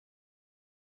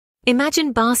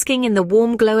Imagine basking in the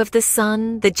warm glow of the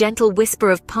sun, the gentle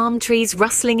whisper of palm trees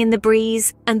rustling in the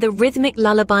breeze, and the rhythmic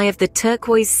lullaby of the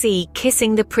turquoise sea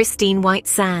kissing the pristine white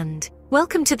sand.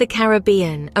 Welcome to the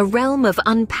Caribbean, a realm of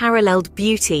unparalleled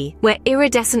beauty, where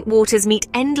iridescent waters meet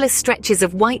endless stretches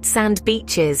of white sand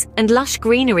beaches, and lush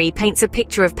greenery paints a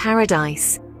picture of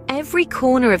paradise. Every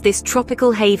corner of this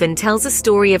tropical haven tells a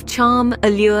story of charm,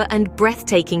 allure, and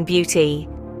breathtaking beauty.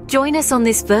 Join us on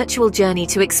this virtual journey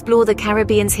to explore the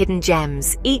Caribbean's hidden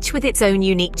gems, each with its own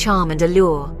unique charm and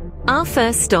allure. Our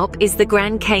first stop is the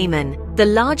Grand Cayman, the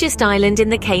largest island in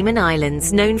the Cayman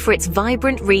Islands, known for its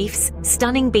vibrant reefs,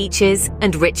 stunning beaches,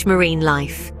 and rich marine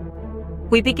life.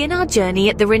 We begin our journey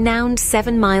at the renowned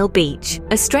 7 Mile Beach,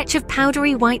 a stretch of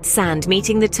powdery white sand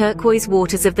meeting the turquoise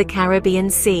waters of the Caribbean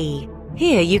Sea.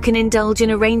 Here you can indulge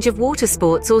in a range of water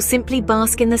sports or simply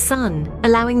bask in the sun,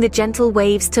 allowing the gentle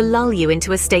waves to lull you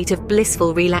into a state of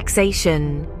blissful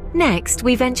relaxation. Next,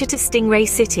 we venture to Stingray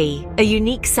City, a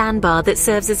unique sandbar that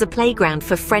serves as a playground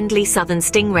for friendly southern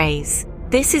stingrays.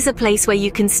 This is a place where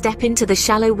you can step into the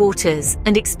shallow waters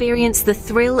and experience the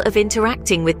thrill of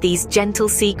interacting with these gentle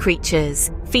sea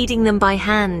creatures, feeding them by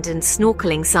hand and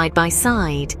snorkeling side by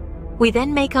side. We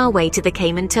then make our way to the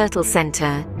Cayman Turtle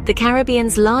Center, the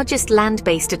Caribbean's largest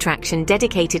land-based attraction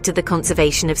dedicated to the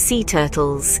conservation of sea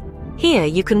turtles. Here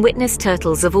you can witness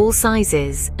turtles of all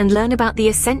sizes and learn about the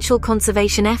essential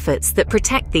conservation efforts that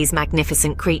protect these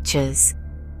magnificent creatures.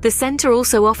 The center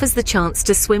also offers the chance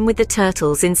to swim with the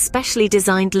turtles in specially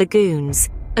designed lagoons,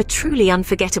 a truly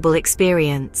unforgettable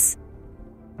experience.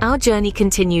 Our journey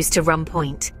continues to Rum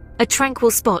Point, a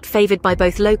tranquil spot favored by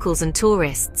both locals and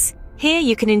tourists. Here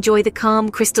you can enjoy the calm,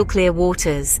 crystal-clear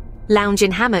waters, lounge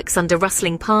in hammocks under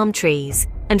rustling palm trees,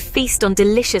 and feast on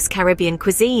delicious Caribbean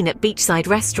cuisine at beachside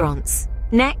restaurants.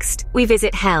 Next, we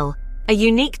visit Hell, a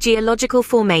unique geological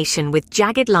formation with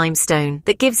jagged limestone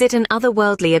that gives it an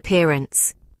otherworldly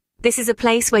appearance. This is a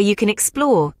place where you can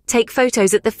explore, take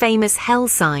photos at the famous Hell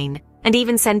sign, and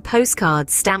even send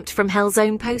postcards stamped from Hell's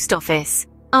own post office.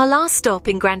 Our last stop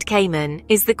in Grand Cayman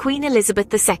is the Queen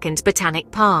Elizabeth II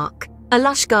Botanic Park, a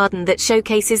lush garden that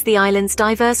showcases the island's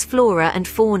diverse flora and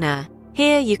fauna.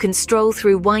 Here you can stroll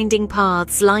through winding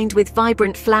paths lined with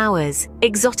vibrant flowers,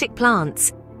 exotic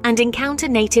plants, and encounter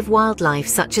native wildlife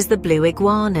such as the blue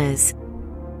iguanas.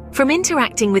 From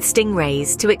interacting with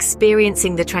stingrays to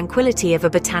experiencing the tranquility of a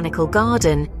botanical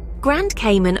garden, Grand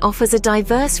Cayman offers a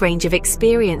diverse range of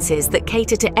experiences that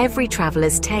cater to every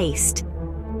traveler's taste.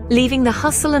 Leaving the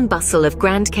hustle and bustle of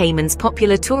Grand Cayman's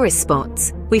popular tourist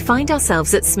spots, we find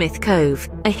ourselves at Smith Cove,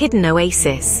 a hidden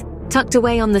oasis. Tucked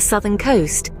away on the southern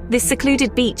coast, this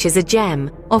secluded beach is a gem,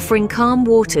 offering calm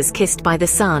waters kissed by the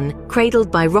sun,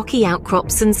 cradled by rocky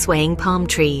outcrops and swaying palm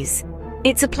trees.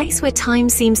 It's a place where time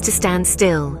seems to stand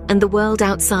still, and the world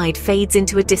outside fades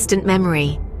into a distant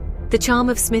memory. The charm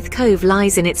of Smith Cove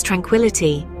lies in its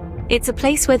tranquility. It's a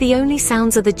place where the only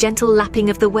sounds are the gentle lapping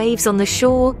of the waves on the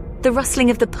shore, the rustling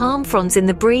of the palm fronds in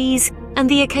the breeze, and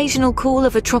the occasional call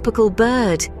of a tropical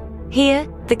bird. Here,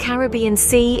 the Caribbean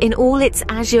Sea in all its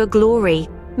azure glory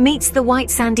meets the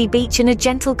white sandy beach in a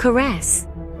gentle caress.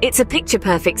 It's a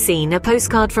picture-perfect scene, a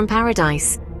postcard from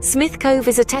paradise. Smith Cove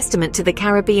is a testament to the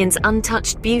Caribbean's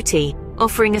untouched beauty,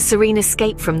 offering a serene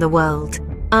escape from the world.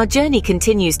 Our journey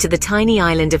continues to the tiny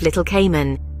island of Little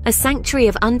Cayman, a sanctuary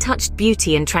of untouched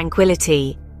beauty and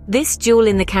tranquility. This jewel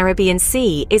in the Caribbean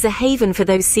Sea is a haven for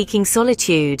those seeking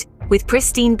solitude, with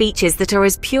pristine beaches that are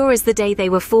as pure as the day they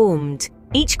were formed.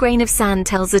 Each grain of sand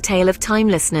tells a tale of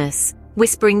timelessness,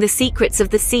 whispering the secrets of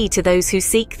the sea to those who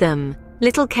seek them.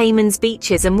 Little Cayman's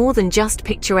beaches are more than just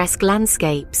picturesque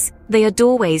landscapes. They are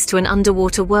doorways to an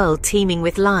underwater world teeming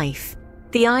with life.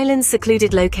 The island's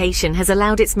secluded location has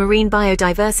allowed its marine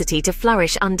biodiversity to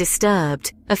flourish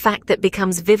undisturbed, a fact that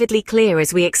becomes vividly clear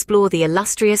as we explore the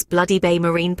illustrious Bloody Bay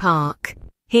Marine Park.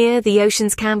 Here, the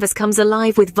ocean's canvas comes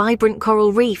alive with vibrant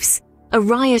coral reefs, a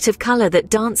riot of color that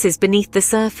dances beneath the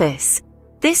surface.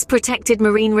 This protected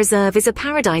marine reserve is a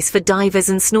paradise for divers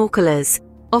and snorkelers,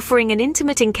 offering an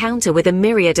intimate encounter with a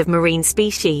myriad of marine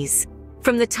species.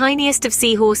 From the tiniest of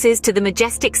seahorses to the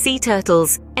majestic sea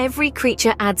turtles, every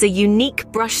creature adds a unique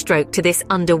brushstroke to this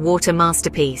underwater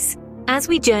masterpiece. As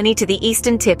we journey to the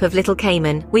eastern tip of Little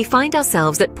Cayman, we find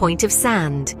ourselves at Point of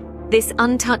Sand. This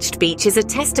untouched beach is a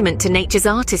testament to nature's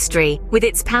artistry, with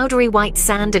its powdery white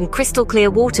sand and crystal-clear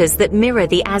waters that mirror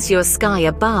the azure sky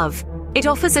above. It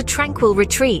offers a tranquil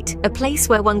retreat, a place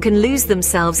where one can lose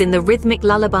themselves in the rhythmic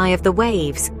lullaby of the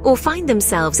waves, or find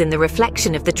themselves in the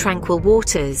reflection of the tranquil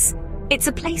waters. It's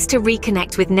a place to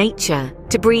reconnect with nature,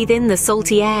 to breathe in the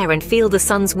salty air and feel the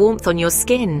sun's warmth on your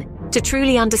skin, to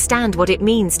truly understand what it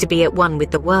means to be at one with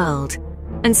the world.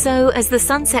 And so, as the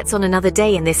sun sets on another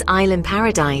day in this island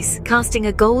paradise, casting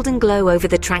a golden glow over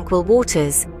the tranquil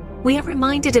waters, we are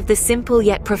reminded of the simple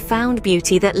yet profound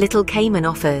beauty that Little Cayman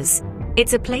offers.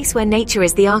 It's a place where nature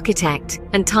is the architect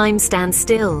and time stands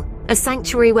still, a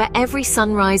sanctuary where every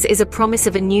sunrise is a promise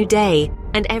of a new day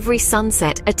and every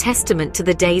sunset a testament to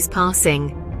the day's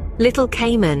passing. Little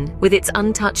Cayman, with its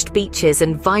untouched beaches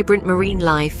and vibrant marine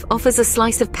life, offers a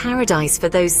slice of paradise for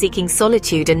those seeking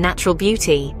solitude and natural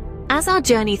beauty. As our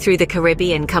journey through the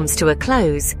Caribbean comes to a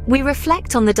close, we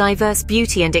reflect on the diverse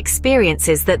beauty and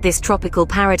experiences that this tropical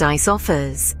paradise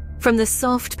offers. From the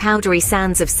soft, powdery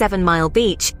sands of 7 Mile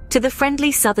Beach to the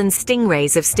friendly southern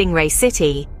stingrays of Stingray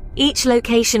City, each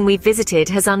location we visited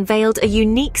has unveiled a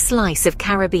unique slice of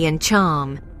Caribbean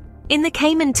charm. In the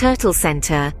Cayman Turtle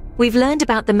Center, we've learned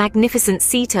about the magnificent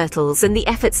sea turtles and the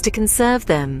efforts to conserve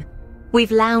them.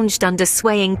 We've lounged under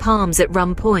swaying palms at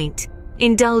Rum Point,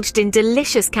 indulged in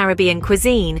delicious Caribbean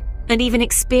cuisine, and even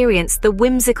experienced the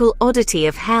whimsical oddity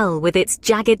of hell with its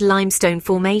jagged limestone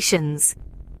formations.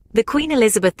 The Queen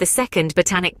Elizabeth II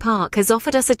Botanic Park has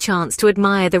offered us a chance to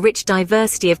admire the rich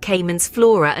diversity of Cayman's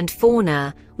flora and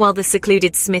fauna, while the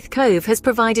secluded Smith Cove has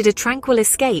provided a tranquil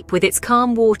escape with its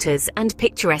calm waters and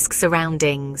picturesque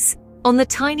surroundings. On the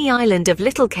tiny island of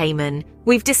Little Cayman,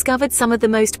 we've discovered some of the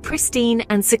most pristine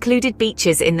and secluded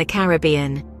beaches in the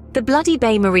Caribbean. The Bloody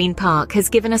Bay Marine Park has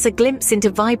given us a glimpse into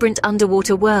vibrant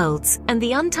underwater worlds, and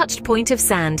the untouched point of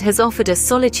sand has offered us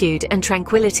solitude and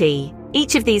tranquility.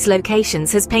 Each of these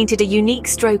locations has painted a unique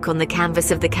stroke on the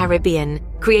canvas of the Caribbean,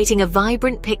 creating a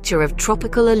vibrant picture of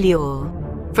tropical allure.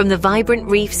 From the vibrant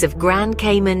reefs of Grand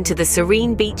Cayman to the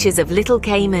serene beaches of Little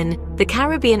Cayman, the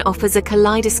Caribbean offers a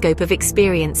kaleidoscope of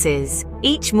experiences,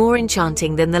 each more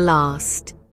enchanting than the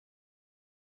last.